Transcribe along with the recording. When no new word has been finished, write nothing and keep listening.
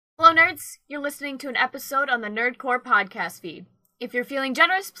nerds! You're listening to an episode on the Nerdcore podcast feed. If you're feeling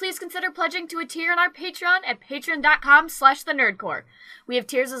generous, please consider pledging to a tier on our Patreon at patreon.com/thenerdcore. We have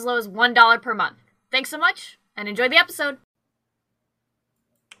tiers as low as $1 per month. Thanks so much, and enjoy the episode!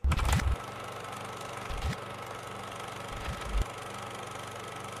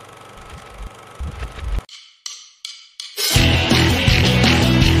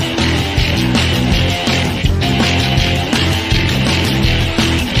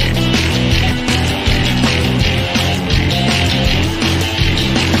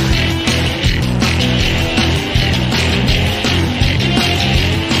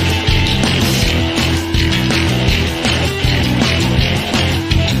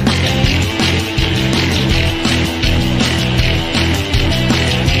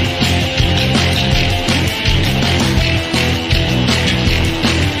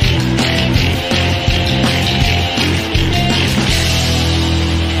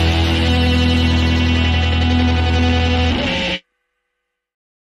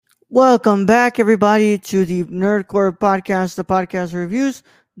 Welcome back, everybody, to the Nerdcore podcast, the podcast reviews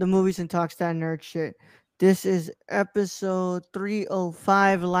the movies and talks that nerd shit. This is episode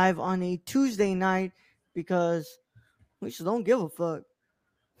 305, live on a Tuesday night because we just don't give a fuck.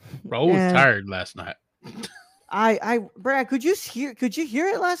 Bro, I was tired last night. Brad, could you hear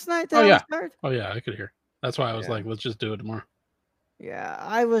it last night? That I was tired? Oh yeah, I could hear. That's why I was like, let's just do it tomorrow. Yeah,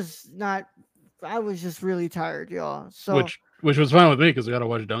 I was just really tired, y'all. So which was fine with me because we got to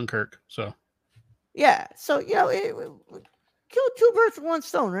watch Dunkirk. So yeah, so kill two birds with one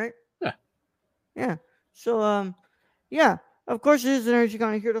stone, right? Yeah. So yeah. Of course, it is the Nerd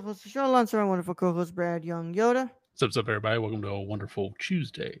You're here to host the show. Alongside my wonderful co-host Brad Young Yoda. What's up, everybody? Welcome to a wonderful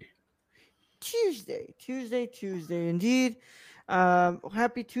Tuesday. Tuesday, indeed.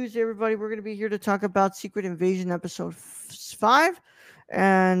 Happy Tuesday, everybody. We're going to be here to talk about Secret Invasion episode 5,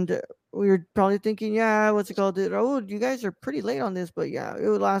 and we were probably thinking, what's it called? Oh, you guys are pretty late on this, but yeah, it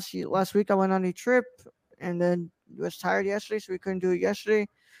was last week. I went on a trip, and then I was tired yesterday, so we couldn't do it yesterday.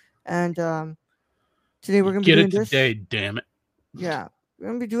 And today we're gonna be doing this today. Damn it! Yeah, we're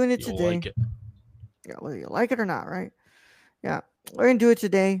gonna be doing it today. Like it. Yeah, whether you like it or not, right? Yeah, we're gonna do it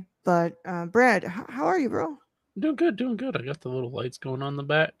today. But Brad, how are you, bro? Doing good. I got the little lights going on the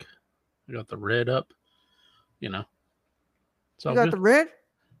back. I got the red up. You know. You got the red?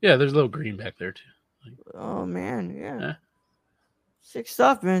 Yeah, there's a little green back there too. Oh man, yeah. Sick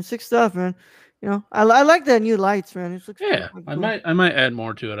stuff, man. You know, I like that new lights, man. It looks cool. I might add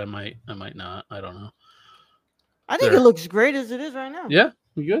more to it. I might not. I don't know. I think it looks great as it is right now. Yeah,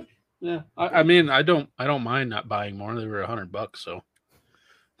 you good? Yeah. I mean, I don't mind not buying more. They were $100, so.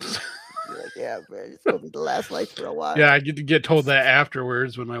 Yeah, man, it's gonna be the last lights for a while. Yeah, I get told that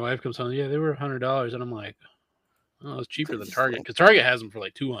afterwards when my wife comes home. Yeah, they were $100, and I'm like, oh, it's cheaper than Target because Target has them for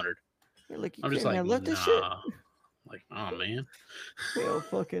like $200. I'm just like, let this shit. Like, oh man, I don't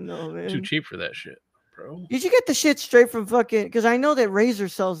fucking know, man. Too cheap for that shit, bro. Did you get the shit straight from fucking? Because I know that Razer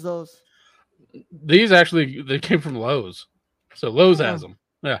sells those. These actually they came from Lowe's, so Lowe's has them.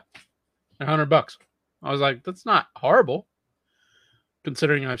 Yeah, they're $100. I was like, that's not horrible,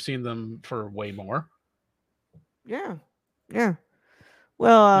 considering I've seen them for way more. Yeah.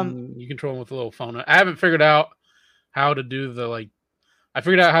 Well, you control them with a little phone. I haven't figured out how to do the I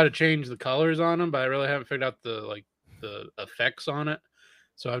figured out how to change the colors on them, but I really haven't figured out the effects on it.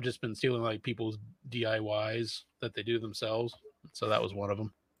 So I've just been stealing like people's DIYs that they do themselves. So that was one of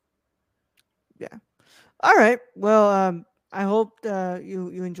them. Yeah. All right. Well, I hope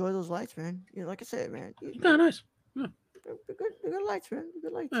you enjoy those lights, man. You know, like I said, man. Nice. Yeah. They're good lights, man. They're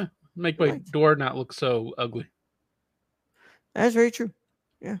good lights. Yeah. Make my door not look so ugly. That's very true.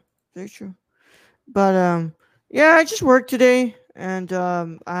 Yeah, very true. But yeah, I just worked today, and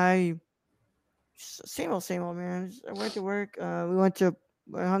I same old, man. I went to work. I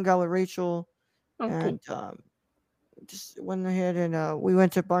hung out with Rachel, and cool. Just went ahead and we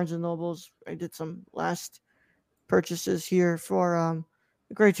went to Barnes and Nobles. I did some last purchases here for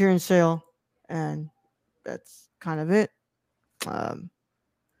the Criterion sale, and that's kind of it.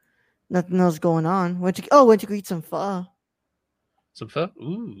 Nothing else going on. Went to go eat some pho. Some pho?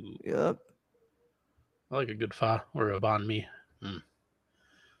 Ooh. Yep. I like a good pho or a banh mi.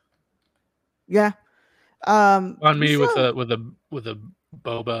 Yeah. Banh mi with a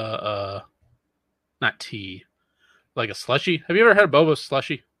boba, not tea, like a slushy. Have you ever had a boba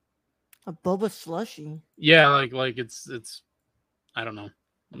slushy? A boba slushy? Yeah, like it's I don't know.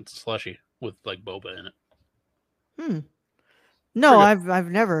 It's slushy with like boba in it. No, I've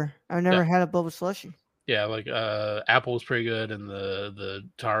never had a boba slushy. Yeah, like apple's pretty good, and the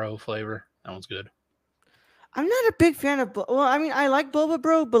taro flavor, that one's good. I'm not a big fan of. Well, I mean, I like boba,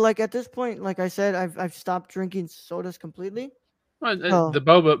 bro, but like at this point, like I said, I've stopped drinking sodas completely. Well, So the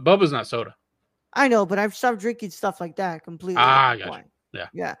boba's not soda. I know, but I've stopped drinking stuff like that completely at Ah, this I got you. point. Yeah.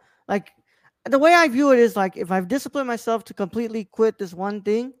 Yeah, like the way I view it is like if I've disciplined myself to completely quit this one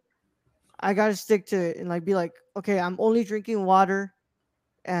thing, I gotta stick to it and like be like, okay, I'm only drinking water,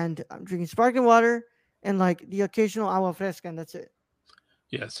 and I'm drinking sparkling water and like the occasional agua fresca, and that's it.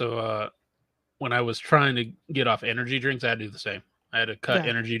 Yeah. So when I was trying to get off energy drinks, I had to do the same. I had to cut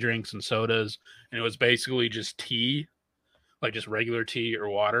Yeah, energy drinks and sodas, and it was basically just tea, like just regular tea or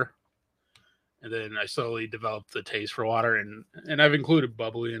water. And then I slowly developed the taste for water, and I've included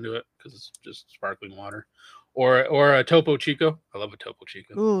bubbly into it because it's just sparkling water, or a Topo Chico. I love a Topo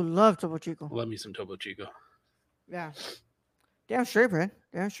Chico. ooh, love Topo Chico. Love me some Topo Chico. Yeah, damn straight, Brad.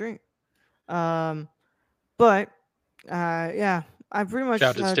 Damn straight. Um, but yeah, I pretty much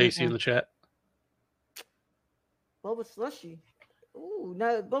Shout out to did Stacy in the chat. Boba Slushy. Ooh,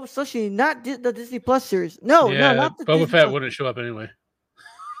 not Boba Slushy, not the Disney Plus series. No, Yeah, not the Boba Disney Fett Plus. wouldn't show up anyway.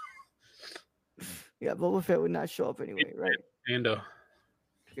 Yeah, Boba Fett would not show up anyway, right? Ando.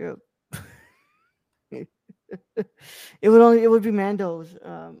 Yeah. It would be Mando's.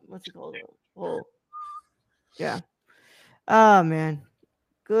 What's it called? Oh, yeah. Ah, man,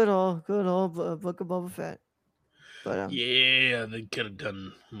 good old Book of Boba Fett. But Yeah, they could have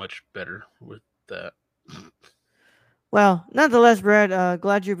done much better with that. well, nonetheless, Brad.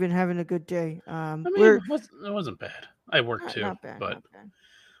 Glad you've been having a good day. I mean, We're it wasn't bad. I worked too, not bad, but not bad.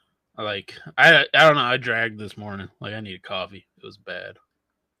 I don't know. I dragged this morning. Like I needed coffee. It was bad.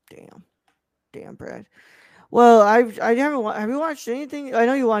 Damn, Brad. Well, I haven't. Have you watched anything? I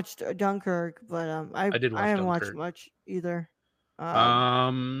know you watched Dunkirk, but I did watch I haven't watched Dunkirk. much either.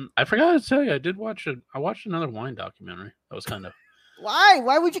 I forgot to tell you, I watched another wine documentary. That was kind of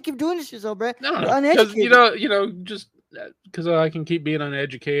Why would you keep doing this to yourself, Brad? no, You're no, because uneducated. just because I can keep being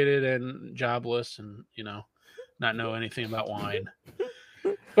uneducated and jobless, and not know anything about wine.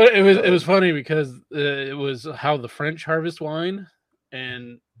 But it was funny because it was how the French harvest wine,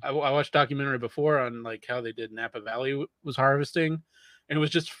 and I watched a documentary before on like how they did Napa Valley was harvesting, and it was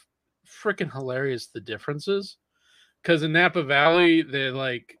just freaking hilarious the differences. Because in Napa Valley,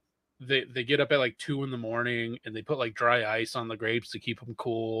 they get up at like 2 a.m. and they put like dry ice on the grapes to keep them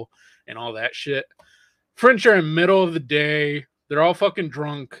cool and all that shit. French are in middle of the day. They're all fucking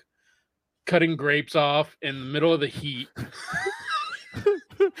drunk, cutting grapes off in the middle of the heat.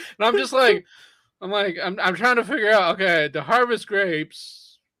 And I'm just like, I'm trying to figure out, okay, to harvest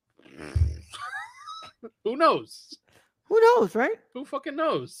grapes, who knows? Who knows, right? Who fucking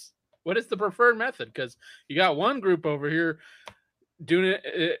knows? What is the preferred method? Because you got one group over here doing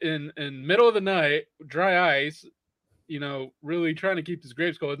it in middle of the night, dry ice, really trying to keep these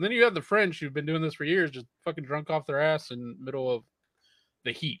grapes cold. And then you have the French who've been doing this for years, just fucking drunk off their ass in middle of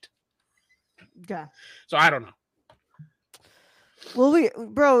the heat. Yeah. So I don't know. Well,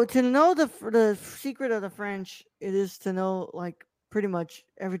 bro, to know the secret of the French, it is to know like pretty much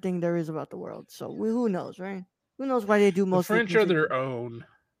everything there is about the world. So who knows, right? Who knows why they do The most of the French are things they their do. own.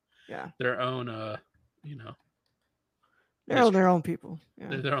 Yeah. Their own, They're their mystery. own people. Yeah.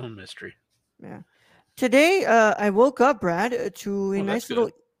 They're their own mystery. Yeah. Today, I woke up, Brad, to a Oh, nice that's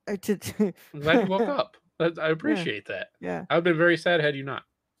little. I'm glad you woke up. I Yeah. appreciate that. Yeah. I've been very sad had you not.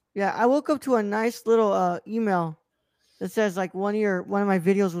 Yeah. I woke up to a nice little email that says like one of my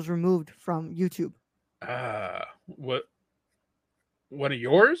videos was removed from YouTube. What? One of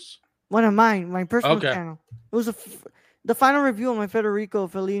yours? One of mine, my personal Okay. channel. It was the final review on my Federico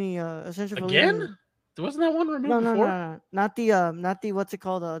Fellini, Essential Fellini. Again? Wasn't that one removed No, before? not the what's it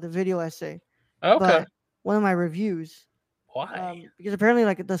called, the video essay, Okay. but one of my reviews. Why? Because apparently,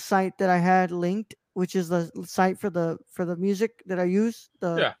 like the site that I had linked, which is the site for the music that I use,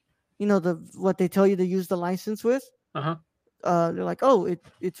 Yeah. the what they tell you to use the license with. Uh-huh. They're like, oh,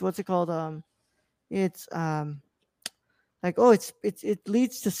 it's what's it called? It's like, oh, it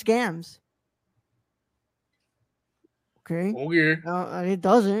leads to scams. Okay. Okay. It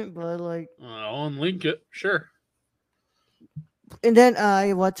doesn't, but like, I'll unlink it. Sure. and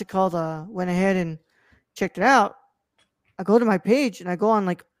then what's it called? Went ahead and checked it out. I go to my page and I go on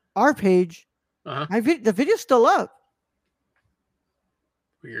like our page. Uh-huh. The video's still up.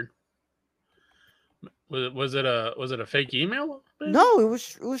 Weird. Was it a fake email? Maybe? No, it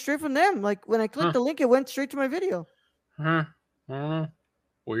was straight from them. Like when I clicked Huh. the link, it went straight to my video. Huh. I don't know.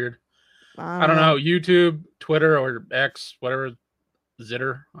 Weird. I I don't know. YouTube, Twitter, or X, whatever.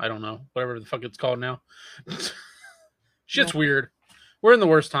 Zitter. I don't know. Whatever the fuck it's called now. Shit's weird. We're in the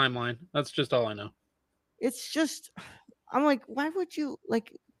worst timeline. That's just all I know. It's just, I'm like, why would you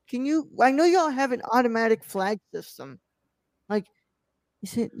like can you? I know y'all have an automatic flag system. Like,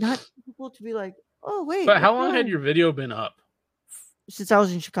 is it not possible to be like, oh wait, But how what's long had wrong? your video been up? Since I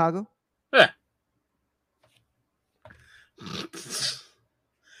was in Chicago? Yeah.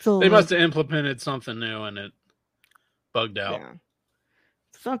 So They like, must have implemented something new and it bugged out. yeah,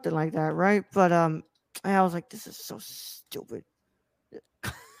 something like that, right? But I was like, this is so stupid.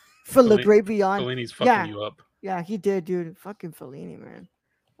 For The Fellini- Great Beyond, Fellini's fucking yeah, you up. yeah, he did, dude. Fucking Fellini,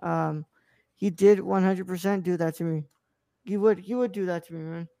 man. He did 100% do that to me. He would do that to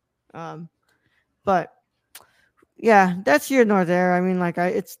me, man. But yeah, that's here nor there. I mean, like,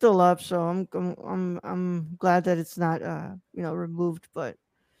 it's still up, so I'm glad that it's not removed. But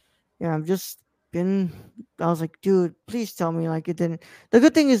yeah, I'm just been. I was like, dude, please tell me like it didn't. The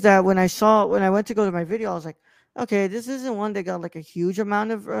good thing is that when I went to go to my video, I was like, okay, this isn't one that got like a huge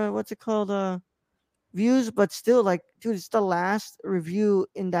amount of what's it called views, but still, like, dude, it's the last review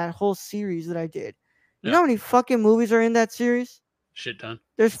in that whole series that I did. You know Yeah. how many fucking movies are in that series? Shit ton.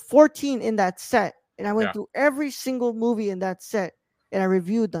 There's 14 in that set, and I went Yeah. through every single movie in that set, and I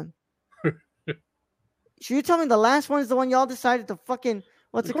reviewed them. Should you tell me the last one is the one y'all decided to fucking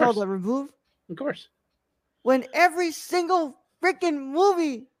what's Of it called course. to remove? Of course. When every single freaking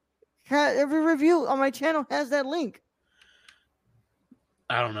movie, every review on my channel has that link.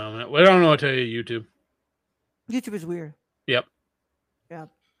 I don't know, man. I don't know what to tell you, YouTube. YouTube is weird. Yep. Yeah.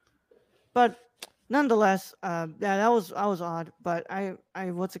 But nonetheless, yeah, I was odd, but I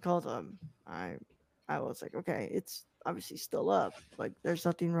what's it called? I was like, okay, it's obviously still up. Like, there's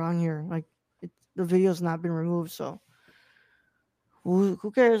nothing wrong here. Like, the video's not been removed, so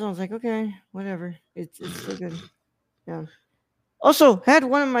who cares? I was like, okay, whatever. It's still good. Yeah. Also, had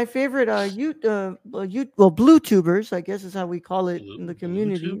one of my favorite blue tubers, I guess is how we call it in the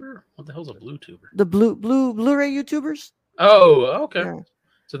community. Blue-tuber? What the hell's a blue tuber? The Blu-ray YouTubers. Oh, okay. Yeah.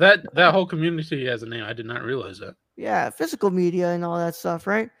 So that whole community has a name. I did not realize that. Yeah, physical media and all that stuff,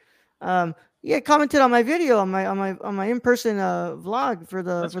 right? Yeah, commented on my video on my in-person vlog for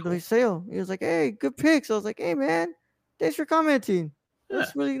the sale. He was like, "Hey, good pics." I was like, "Hey, man, thanks for commenting.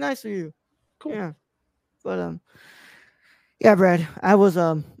 That's really nice of you." Cool. Yeah, but yeah, Brad, I was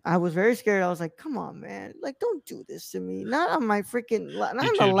very scared. I was like, "Come on, man, like, don't do this to me. Not on my freaking, not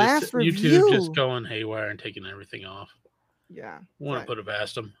on the last review." YouTube just going haywire and taking everything off. Yeah, Want to put it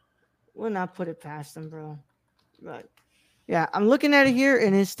past them? We'll not put it past them, bro. But yeah, I'm looking at it here,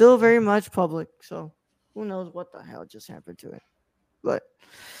 and it's still very much public. So who knows what the hell just happened to it? But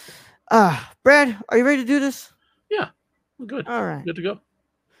Brad, are you ready to do this? Yeah, we're good. All right, Good to go.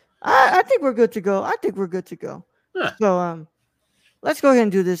 I think we're good to go. Yeah. So let's go ahead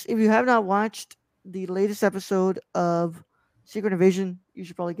and do this. If you have not watched the latest episode of Secret Invasion, you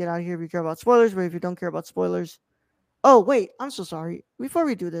should probably get out of here if you care about spoilers. But if you don't care about spoilers, oh wait, I'm so sorry. Before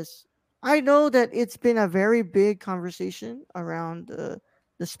we do this, I know that it's been a very big conversation around the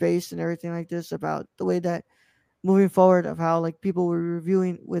space and everything like this about the way that moving forward of how like people were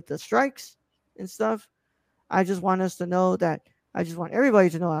reviewing with the strikes and stuff. I just want us to know that I just want everybody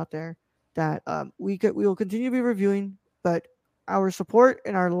to know out there that we will continue to be reviewing, but our support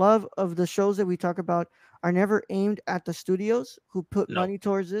and our love of the shows that we talk about are never aimed at the studios who put money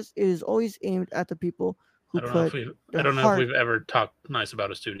towards this. It is always aimed at the people who I don't know if we've ever talked nice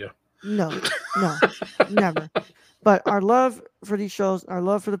about a studio. No, never. But our love for these shows, our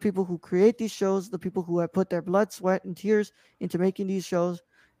love for the people who create these shows, the people who have put their blood, sweat, and tears into making these shows,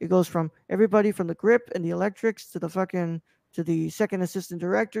 it goes from everybody from the grip and the electrics to the second assistant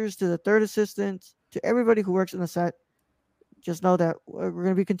directors to the third assistants to everybody who works on the set. Just know that we're going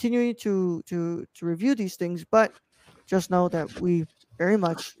to be continuing to review these things, but just know that we very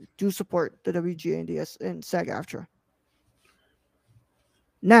much do support the WGA and SAG-AFTRA.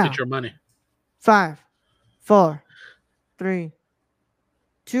 Now, get your money. 5, 4, 3,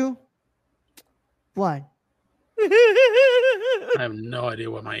 2, 1. I have no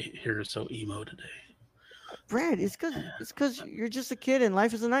idea why my hair is so emo today. Brad, it's because you're just a kid and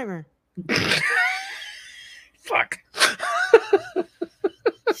life is a nightmare. Fuck.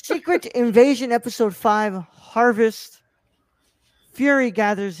 Secret Invasion Episode 5, Harvest. Fury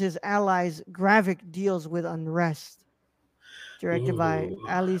gathers his allies. Gravik deals with unrest. Directed by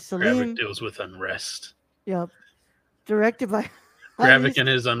Ali Salim. Gravik deals with unrest. Yep. Directed by Gravik and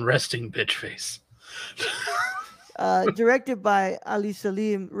his unresting bitch face. Directed by Ali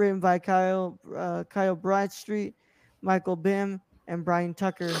Salim, written by Kyle Bradstreet, Michael Bim, and Brian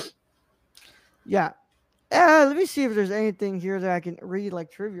Tucker. Yeah. Let me see if there's anything here that I can read,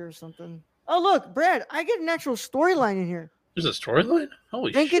 like trivia or something. Oh, look, Brad, I get an actual storyline in here. There's a storyline?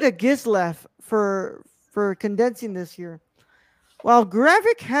 Holy Thank shit. you to Gislev for condensing this here. While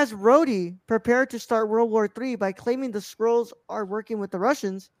Gravik has Rhodey prepared to start World War III by claiming the Skrulls are working with the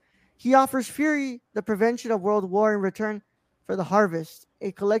Russians, he offers Fury the prevention of World War in return for the Harvest,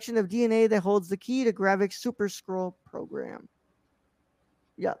 a collection of DNA that holds the key to Gravik's Super Skrull program.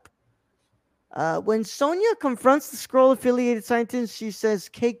 Yup. When Sonya confronts the Skrull-affiliated scientist, she says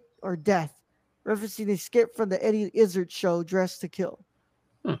 "cake or death," referencing a skit from the Eddie Izzard show "Dressed to Kill."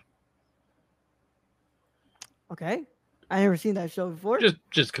 Okay, I never seen that show before.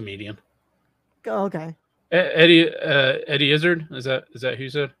 Just comedian. Oh, okay. Eddie Izzard, is that who you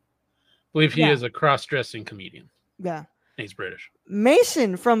said? I believe he is a cross-dressing comedian. Yeah. He's British.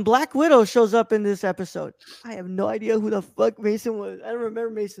 Mason from Black Widow shows up in this episode. I have no idea who the fuck Mason was. I don't remember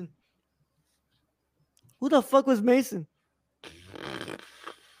Mason. Who the fuck was Mason? Do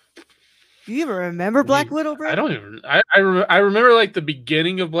you even remember Black Widow, bro? I don't even. I remember like the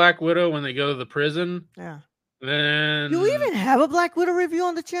beginning of Black Widow when they go to the prison. Yeah. Then do we even have a Black Widow review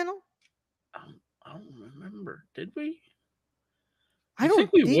on the channel? I don't remember. Did we? I don't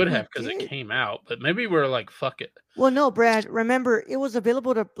think we would have because it came out, but maybe we're like, fuck it. Well, no, Brad. Remember, it was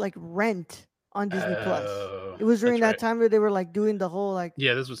available to like rent on Disney Plus. It was during that time where they were like doing the whole like.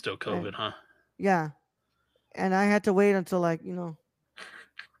 Yeah, this was still COVID, huh? Yeah, and I had to wait until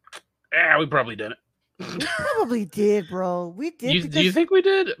Yeah, we probably did it. We probably did, bro. We did. Do you think we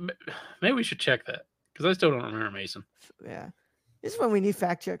did? Maybe we should check that because I still don't remember Mason. Yeah, this is when we need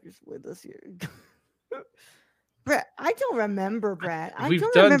fact checkers with us here. Brad, I don't remember, Brad. We've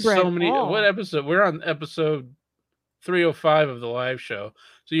done so many. What episode? We're on episode 305 of the live show.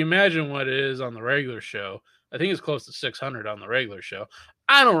 So you imagine what it is on the regular show. I think it's close to 600 on the regular show.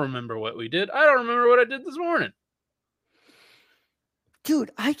 I don't remember what we did. I don't remember what I did this morning.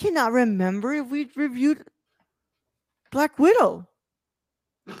 Dude, I cannot remember if we reviewed Black Widow.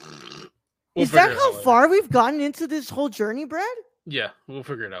 Is that how far we've gotten into this whole journey, Brad? Yeah, we'll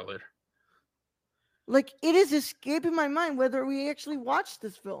figure it out later. Like, it is escaping my mind whether we actually watched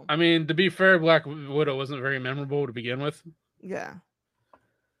this film. I mean, to be fair, Black Widow wasn't very memorable to begin with. Yeah.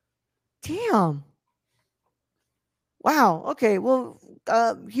 Damn. Wow. Okay. Well,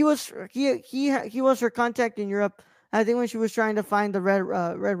 he was her contact in Europe. I think when she was trying to find the red.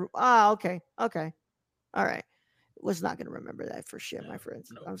 Okay. Okay. All right. Was not gonna remember that for shit, my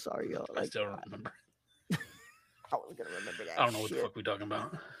friends. No. I'm sorry, yo. I still don't remember. I was gonna remember that. I don't know what the fuck we're talking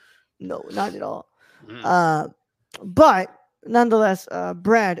about. No, not at all. But nonetheless,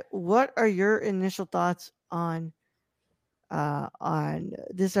 Brad, what are your initial thoughts on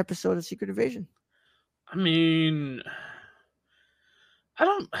this episode of Secret Invasion? I mean, I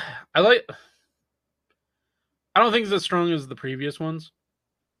don't think it's as strong as the previous ones,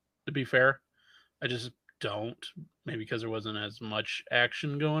 to be fair. I just don't. Maybe because there wasn't as much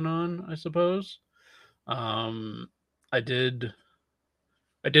action going on, I suppose. I did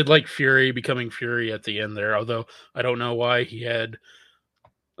like Fury becoming Fury at the end there, although I don't know why he had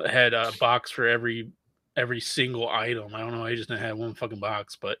a box for every single item. I don't know. I just had one fucking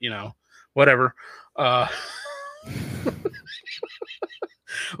box, but whatever.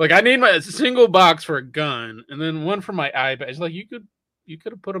 Like I need my single box for a gun and then one for my iPad. It's like you could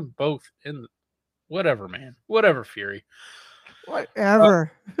have put them both in. Whatever, man. Whatever, Fury.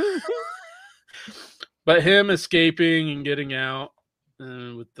 Whatever. But him escaping and getting out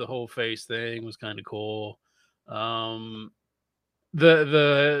with the whole face thing was kind of cool. The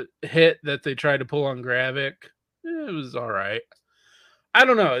hit that they tried to pull on Gravik, it was all right. I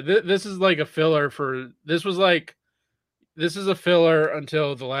don't know. This is like a filler for. This is a filler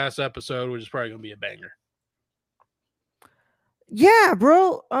until the last episode, which is probably gonna be a banger. Yeah,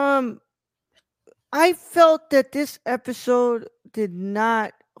 bro. I felt that this episode did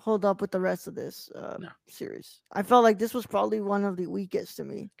not hold up with the rest of this series. I felt like this was probably one of the weakest to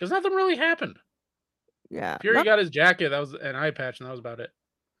me. Because nothing really happened. Yeah. Fury got his jacket, that was an eye patch, and that was about it.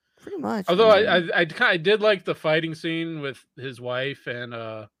 Pretty much. Although I did like the fighting scene with his wife and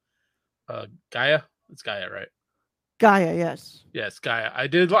Gaia. It's Gaia, right? Gaia, yes. Yes, Gaia. I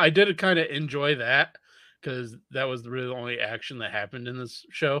did kind of enjoy that because that was really the only action that happened in this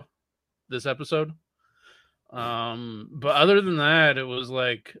episode. But other than that, it was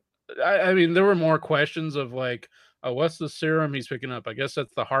like, I mean, there were more questions of like, what's the serum he's picking up? I guess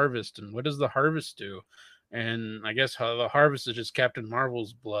that's the harvest, and what does the harvest do? And I guess how the harvest is just Captain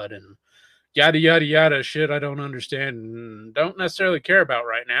Marvel's blood and yada yada yada shit I don't understand and don't necessarily care about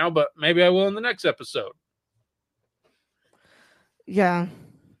right now, but maybe I will in the next episode. Yeah.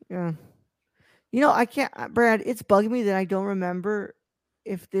 I can't, Brad. It's bugging me that I don't remember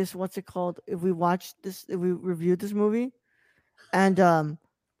if this, if we watched this, if we reviewed this movie, and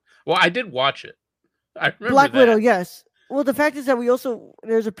well, I did watch it. I remember Black Widow, yes. Well, the fact is that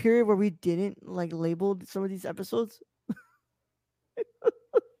there's a period where we didn't like label some of these episodes.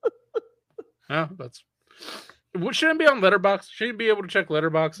 Yeah, that's. Shouldn't be on Letterboxd. Shouldn't be able to check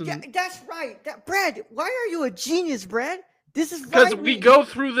Letterboxd. Yeah, that's right. Brad, why are you a genius, Brad? This is Because why we go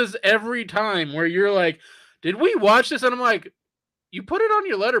through this every time where you're like, did we watch this? And I'm like, you put it on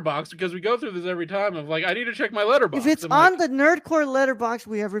your Letterboxd because we go through this every time of like, I need to check my Letterboxd. If it's on the Nerdcore Letterboxd,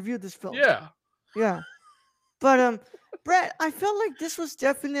 we have reviewed this film. Yeah. Yeah. But Brad, I felt like this was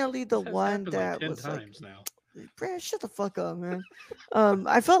definitely the one that like 10 was times like, now. Brad, shut the fuck up, man.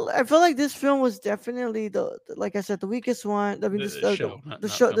 I felt like this film was definitely the like I said, the weakest one. I mean, this episode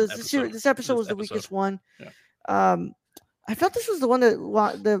was the weakest one. Yeah. I felt this was the one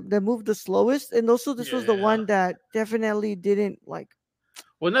that moved the slowest, and also this was the one that definitely didn't like.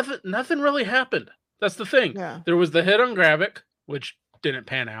 Well, nothing really happened. That's the thing. Yeah. There was the hit on Gravik, which didn't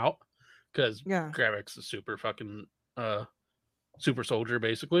pan out because Yeah. Gravik's a super fucking super soldier,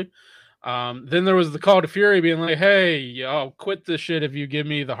 basically. Then there was the call to Fury being like, hey, I'll quit this shit if you give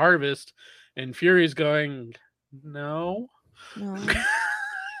me the harvest. And Fury's going, no.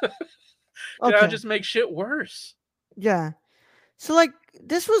 I'll just make shit worse. Yeah. So like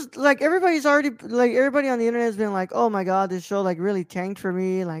this was like everybody on the internet has been like, oh my god, this show like really tanked for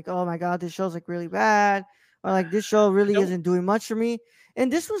me. Like, oh my god, this show's like really bad. Or like this show really isn't doing much for me.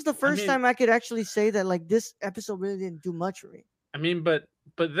 And this was the first time I could actually say that like this episode really didn't do much for me. I mean, but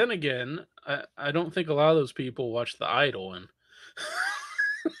then again, I don't think a lot of those people watch The Idol, and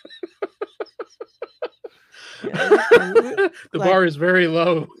the bar is very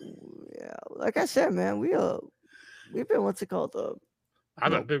low. Yeah, like I said, man, we've been what's it called?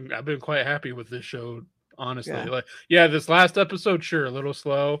 I've been quite happy with this show, honestly. This last episode, sure, a little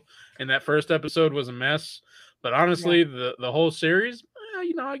slow, and that first episode was a mess. But honestly, the whole series,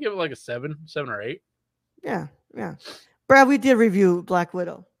 I give it like a 7 or 8. Yeah. Brad, we did review Black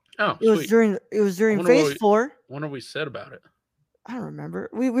Widow. Oh, it was during Phase 4. What have we said about it? I don't remember.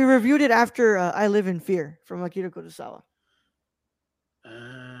 We reviewed it after I Live in Fear from Akira Kurosawa.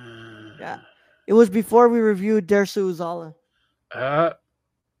 Yeah, it was before we reviewed Dersu Uzala.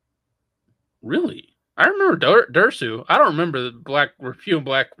 Really? I remember Dersu. I don't remember the reviewing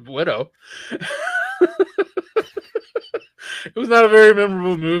Black Widow. It was not a very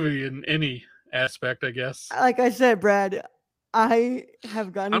memorable movie in any aspect, I guess. Like I said, Brad, I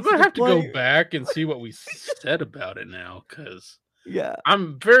have gotten. I'm gonna have to go back and see what we said about it now, because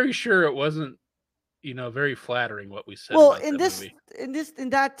I'm very sure it wasn't, very flattering what we said. Well, about in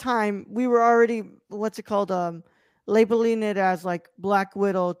that time, we were already labeling it as like Black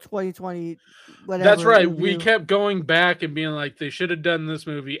Widow 2020. Whatever. That's right. Review. We kept going back and being like, they should have done this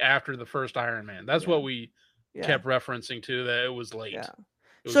movie after the first Iron Man. That's what we kept referencing to, that it was late. Yeah.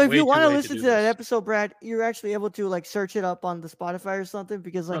 So if you want to listen to that episode, Brad, you're actually able to like search it up on the Spotify or something,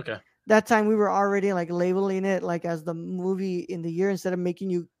 because that time we were already like labeling it like as the movie in the year instead of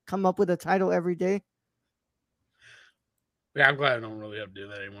making you come up with a title every day. Yeah, I'm glad I don't really have to do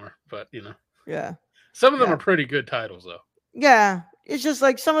that anymore. But yeah, some of them are pretty good titles though. Yeah, it's just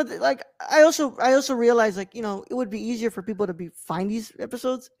like some of the like I also realized like it would be easier for people to find these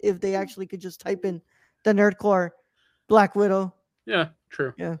episodes if they actually could just type in the Nerdcore Black Widow. Yeah,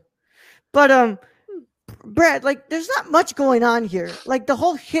 true. Yeah. But Brad, like there's not much going on here. Like the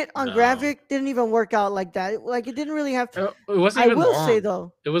whole hit on Gravik didn't even work out like that. It didn't really have to. It wasn't even long. Say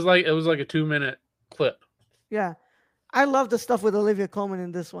though. It was like a 2-minute clip. Yeah. I love the stuff with Olivia Colman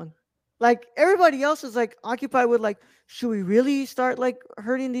in this one. Like everybody else is like occupied with like, should we really start like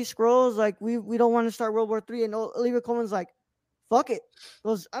hurting these Skrulls? Like we don't want to start World War III. And Olivia Colman's like, fuck it.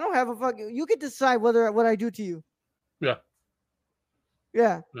 Goes, I don't have a fuck. You can decide what I do to you. Yeah.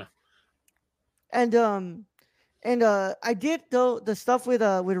 Yeah. And I did though the stuff with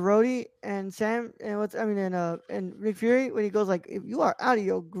Rhodey and Sam and Nick Fury when he goes like, if you are out of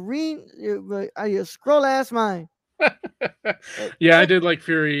your out of your Skrull ass mind. Yeah, I did like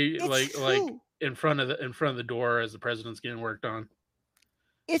Fury like in front of the door as the president's getting worked on.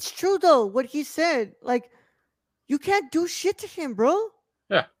 It's true though what he said. Like, you can't do shit to him, bro.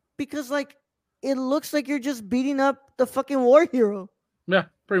 Yeah. Because like it looks like you're just beating up the fucking war hero. Yeah,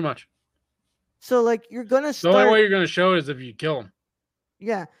 pretty much. So like you're gonna start. The only way you're gonna show is if you kill him.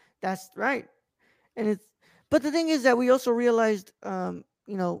 Yeah, that's right. But the thing is that we also realized, well,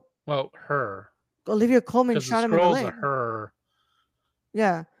 her. Olivia Colman shot him in the leg. Are her.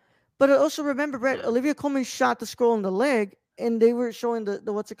 Yeah, but also remember, Brett, Olivia Colman shot the Skrull in the leg, and they were showing the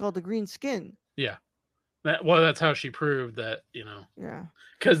what's it called, the green skin. Yeah, that's how she proved that, Yeah,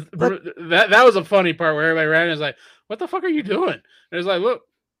 because that was a funny part where everybody ran and was like, "What the fuck are you doing?" And it's like, look.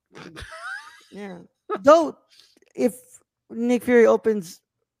 Yeah. Though, if Nick Fury opens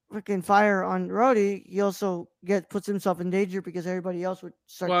fucking fire on Rhodey, he also puts himself in danger because everybody else would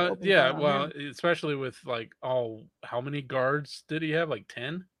start to Well, open yeah, fire on well, him. especially with like how many guards did he have? Like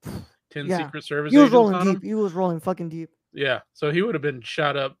 10? 10 Yeah, Secret Service he was agents rolling on deep. him? He was rolling fucking deep. Yeah, so he would have been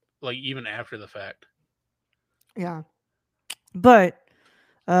shot up like even after the fact. Yeah, but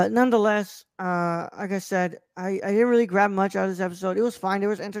nonetheless, like I said, I didn't really grab much out of this episode. It was fine. There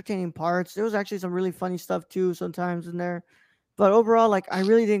was entertaining parts. There was actually some really funny stuff too sometimes in there. But overall, like I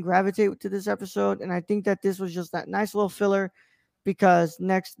really didn't gravitate to this episode, and I think that this was just that nice little filler because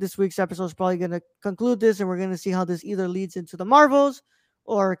this week's episode is probably going to conclude this, and we're going to see how this either leads into the Marvels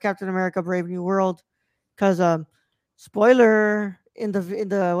or Captain America: Brave New World. Because spoiler in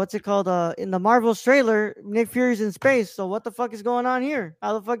the what's it called in the Marvels trailer, Nick Fury's in space. So what the fuck is going on here?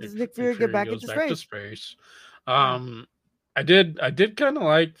 How the fuck does Nick Fury get back goes into back to space? space. Yeah. I did kind of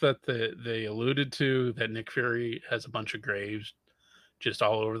like that they alluded to that Nick Fury has a bunch of graves just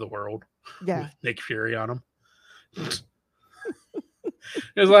all over the world Yeah, with Nick Fury on them. It's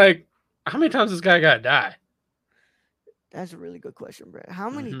like, how many times this guy got to die? that's a really good question, Brett. How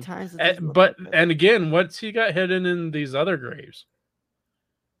many Mhm. times? Does this But motherfucker- and again, what's he got hidden in these other graves?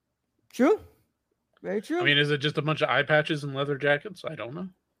 True, very true. I mean, is it just a bunch of eye patches and leather jackets? I don't know.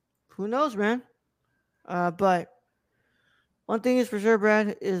 Who knows, man? But one thing is for sure,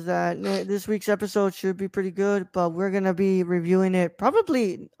 Brad, is that this week's episode should be pretty good. But we're gonna be reviewing it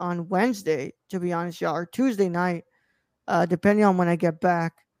probably on Wednesday, to be honest, y'all, or Tuesday night, depending on when I get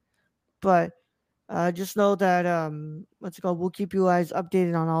back. But just know that what's it called? We'll keep you guys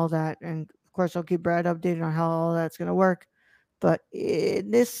updated on all that, and of course, I'll keep Brad updated on how all that's gonna work. But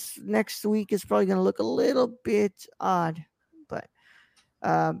this next week is probably gonna look a little bit odd. But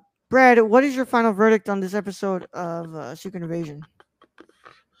Brad, what is your final verdict on this episode of Secret Invasion?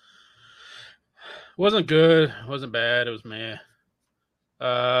 Wasn't good. Wasn't bad. It was meh.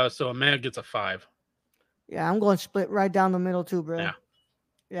 So a man gets a 5. Yeah, I'm going to split right down the middle too, Brad. Yeah.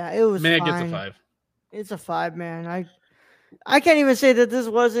 Yeah, it was Man fine. gets a 5. It's a 5, man. I can't even say that this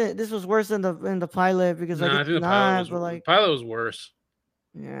was worse than the pilot because No, I think the pilot was worse.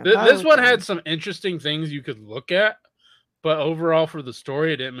 yeah, This one had some interesting things you could look at, but overall for the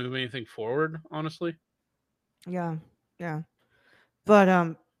story, it didn't move anything forward. Honestly, yeah,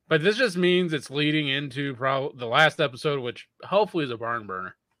 but but this just means it's leading into probably the last episode, which hopefully is a barn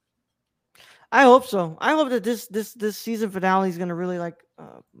burner. I hope so. I hope that this season finale is gonna really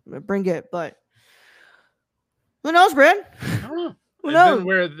bring it, but who knows, Brad? I don't know. Who And knows? then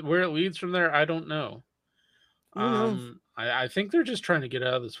where it leads from there, I don't know. Who knows? I think they're just trying to get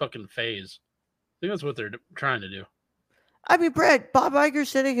out of this fucking phase. I think that's what they're trying to do. I mean, Brad, Bob Iger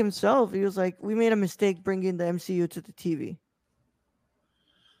said it himself. He was like, "We made a mistake bringing the MCU to the TV,"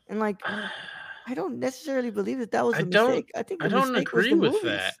 and like, I don't necessarily believe that was a mistake. I think I don't agree with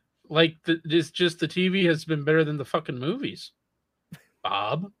that. Like, it's just the TV has been better than the fucking movies.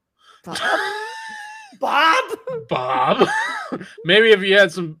 Bob. Bob. Maybe if you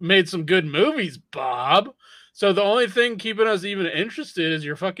had made some good movies, Bob. So the only thing keeping us even interested is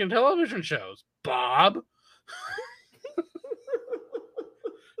your fucking television shows, Bob.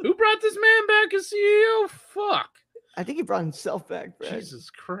 Who brought this man back as CEO? Fuck. I think he brought himself back, Brad.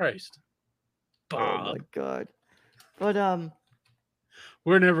 Jesus Christ. Bob. Oh my god. But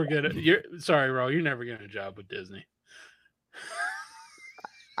we're never gonna. Sorry, Ro. You're never getting a job with Disney.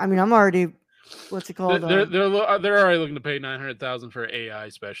 I mean, I'm already. What's it called? They're already looking to pay $900,000 for an AI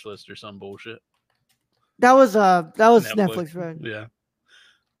specialist or some bullshit. That was Netflix, Brad. Yeah.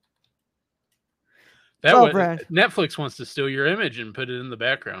 Brad. Netflix wants to steal your image and put it in the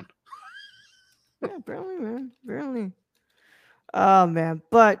background. Yeah, apparently, man. Apparently. Oh man,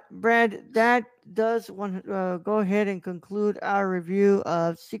 but Brad, that does go ahead and conclude our review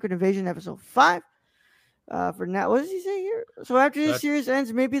of Secret Invasion episode 5. For now, what does he say here? So after this series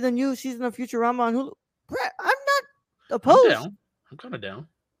ends, maybe the new season of Futurama on Hulu. Brad, I'm not opposed. I'm kind of down.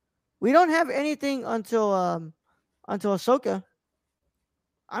 We don't have anything until Ahsoka.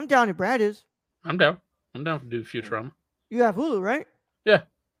 I'm down if Brad is. I'm down. I'm down to do Futurama. You have Hulu, right? Yeah.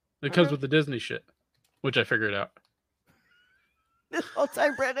 It comes with the Disney shit, which I figured out. This whole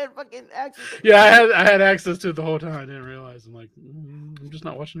time, Brad had fucking access. Yeah, I had access to it the whole time. I didn't realize. I'm like, I'm just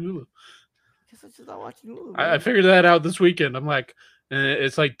not watching Hulu. Guess I'm just not watching Hulu. I figured that out this weekend. I'm like,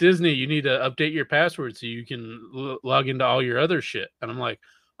 it's like Disney. You need to update your password so you can log into all your other shit. And I'm like,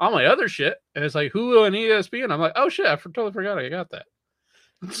 all my other shit. And it's like Hulu and ESPN. I'm like, oh shit, I totally forgot I got that.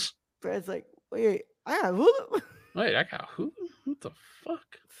 Brad's like, wait, I have Hulu. Wait, I got Hulu? What the fuck?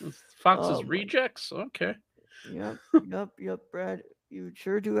 Fox's Rejects? Okay. Yep, Brad. You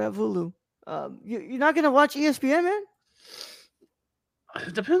sure do have Hulu. You're not gonna watch ESPN, man?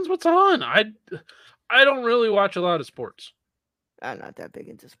 It depends what's on. I don't really watch a lot of sports. I'm not that big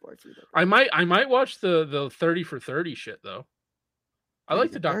into sports either. I might watch the 30 for 30 shit though. I 30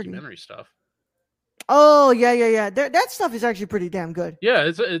 like the for 30? documentary stuff. Oh yeah. That stuff is actually pretty damn good. Yeah,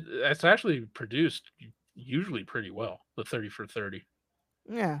 it's actually produced usually pretty well. The 30 for 30.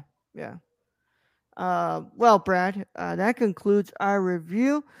 Yeah. Well, Brad, that concludes our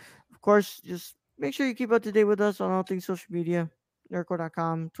review. Of course, just make sure you keep up to date with us on all things social media.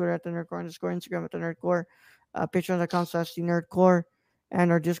 Nerdcore.com, Twitter at the Nerdcore _, Instagram at the Nerdcore, Patreon.com/the Nerdcore,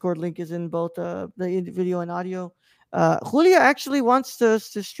 and our Discord link is in both the video and audio. Julia actually wants to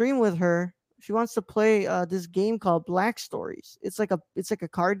stream with her. She wants to play this game called Black Stories. It's like a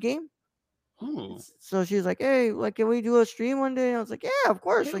card game. Oh, So she's like, "Hey, like, can we do a stream one day?" And I was like, "Yeah, of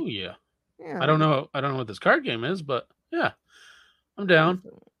course." hell Like, yeah. yeah. I don't know what this card game is, but yeah, I'm down.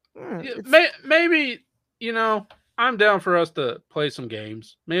 Yeah, Yeah, maybe I'm down for us to play some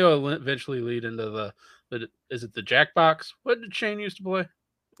games. Maybe I'll eventually lead into the is it the Jackbox? What did Shane used to play?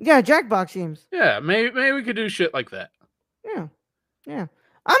 yeah, Jackbox games. Yeah, maybe we could do shit like that. Yeah.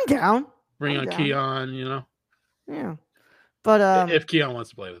 I'm down. Bring I'm on down. Keon, Yeah. But if Keon wants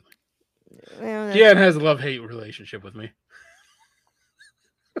to play with me. yeah, Keon has a love-hate relationship with me.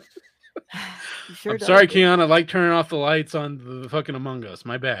 he sure I'm does. sorry, Keon. I like turning off the lights on the fucking Among Us.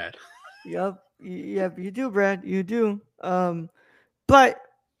 My bad. Yep. You do, Brad. You do. But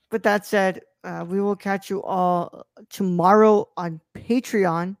with that said, we will catch you all tomorrow on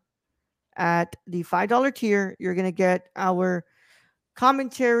Patreon at the $5 tier. You're gonna get our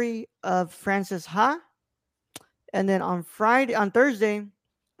commentary of Francis Ha. And then on Thursday,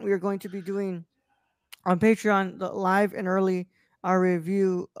 we are going to be doing on Patreon the live and early our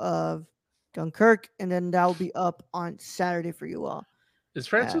review of Dunkirk, and then that will be up on Saturday for you all. Is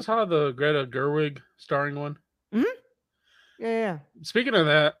Francis Ha the Greta Gerwig starring one? Yeah. Speaking of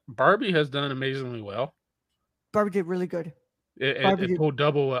that, Barbie has done amazingly well. Barbie did really good. It pulled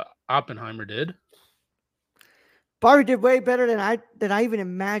double what Oppenheimer did. Barbie did way better than I even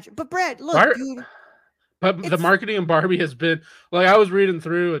imagined. But Brad, look, dude. But the marketing of Barbie has been like, I was reading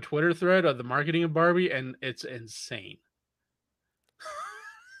through a Twitter thread of the marketing of Barbie, and it's insane.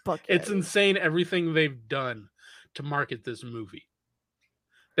 It's insane everything they've done to market this movie.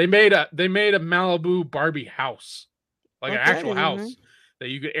 They made a Malibu Barbie house, like an actual house that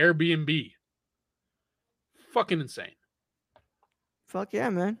you could Airbnb. Fucking insane. Fuck yeah,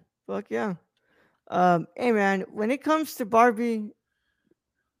 man. Fuck yeah. Hey man, when it comes to Barbie,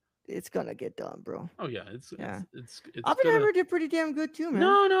 it's gonna get done, bro. Oh yeah, it's Oppenheimer did pretty damn good too, man.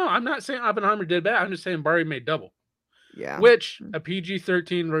 No, I'm not saying Oppenheimer did bad. I'm just saying Barbie made double. Yeah. Which a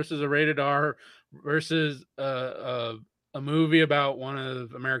PG-13 versus a rated R versus a movie about one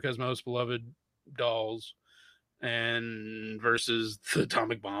of America's most beloved dolls and versus the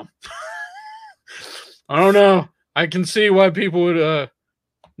atomic bomb. I don't know. I can see why people would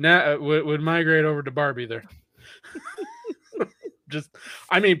migrate over to Barbie there.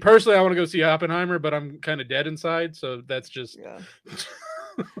 Personally, I want to go see Oppenheimer, but I'm kind of dead inside, so that's just. Yeah.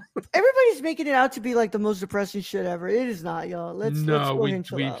 Everybody's making it out to be like the most depressing shit ever. It is not, y'all. Let's go and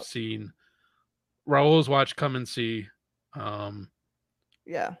chill out. We've seen. Raul's watched Come and See.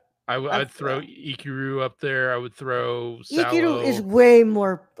 Yeah. I'd throw Ikiru up there. I would throw Sallow. Ikiru is way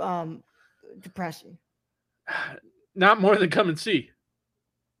more depressing. Not more than Come and See.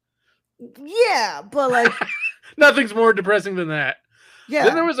 Yeah, but like nothing's more depressing than that. Yeah.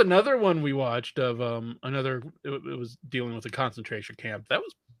 Then there was another one we watched of it was dealing with a concentration camp. That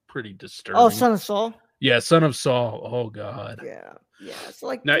was pretty disturbing. Oh, Son of Saul? Yeah, Son of Saul. Oh god. Yeah. So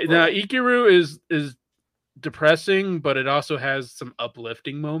like now Ikiru is depressing, but it also has some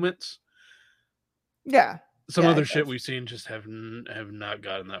uplifting moments. Yeah. Some other shit we've seen just have not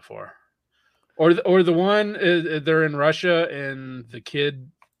gotten that far. Or the one is they're in Russia and the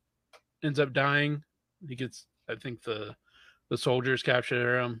kid ends up dying. He gets, I think the soldiers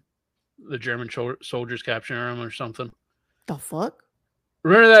capture him, the German soldiers capture him or something. The fuck?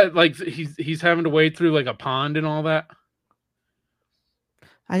 Remember that? Like he's having to wade through like a pond and all that.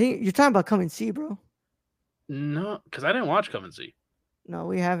 I think you're talking about Come and See, bro. No, because I didn't watch Come and See. No,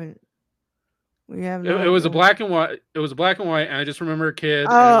 we haven't. It was a black and white. It was a black and white, and I just remember a kid.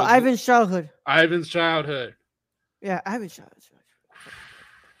 Oh, Ivan's childhood. Ivan's childhood. Yeah, Ivan's childhood.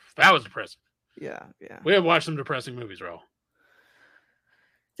 That was depressing. Yeah. We have watched some depressing movies, Ro.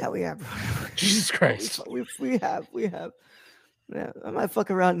 That we have. Jesus Christ. We have. Yeah, I might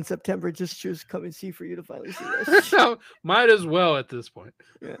fuck around in September. Just choose Come and See for you to finally see this. Might as well at this point.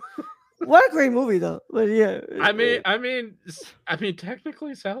 Yeah. What a great movie, though. But yeah. I mean,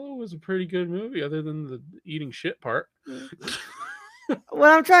 technically, Sallow was a pretty good movie, other than the eating shit part.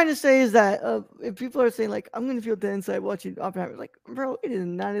 what I'm trying to say is that if people are saying like I'm gonna feel dead inside watching Oppenheimer, like bro, it is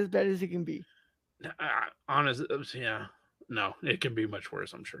not as bad as it can be. Honest, yeah, no, it can be much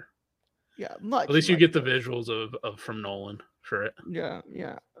worse. I'm sure. Yeah, much. At least you much get the worse. visuals of from Nolan for it. Yeah,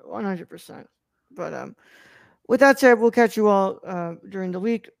 100%. But with that said, we'll catch you all during the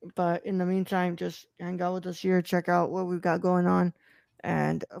week. But in the meantime, just hang out with us here, check out what we've got going on,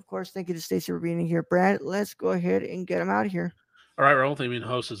 and of course, thank you to Stacey for being here. Brad, let's go ahead and get him out of here. All right, Raul, thank you,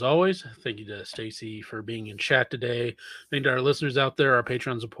 host as always. Thank you to Stacy for being in chat today. Thank you to our listeners out there, our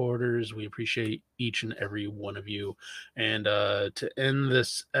Patreon supporters. We appreciate each and every one of you. And to end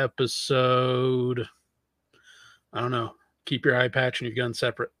this episode, I don't know. Keep your eye patch and your gun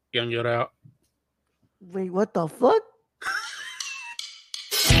separate. Young Yoda out. Wait, what the fuck?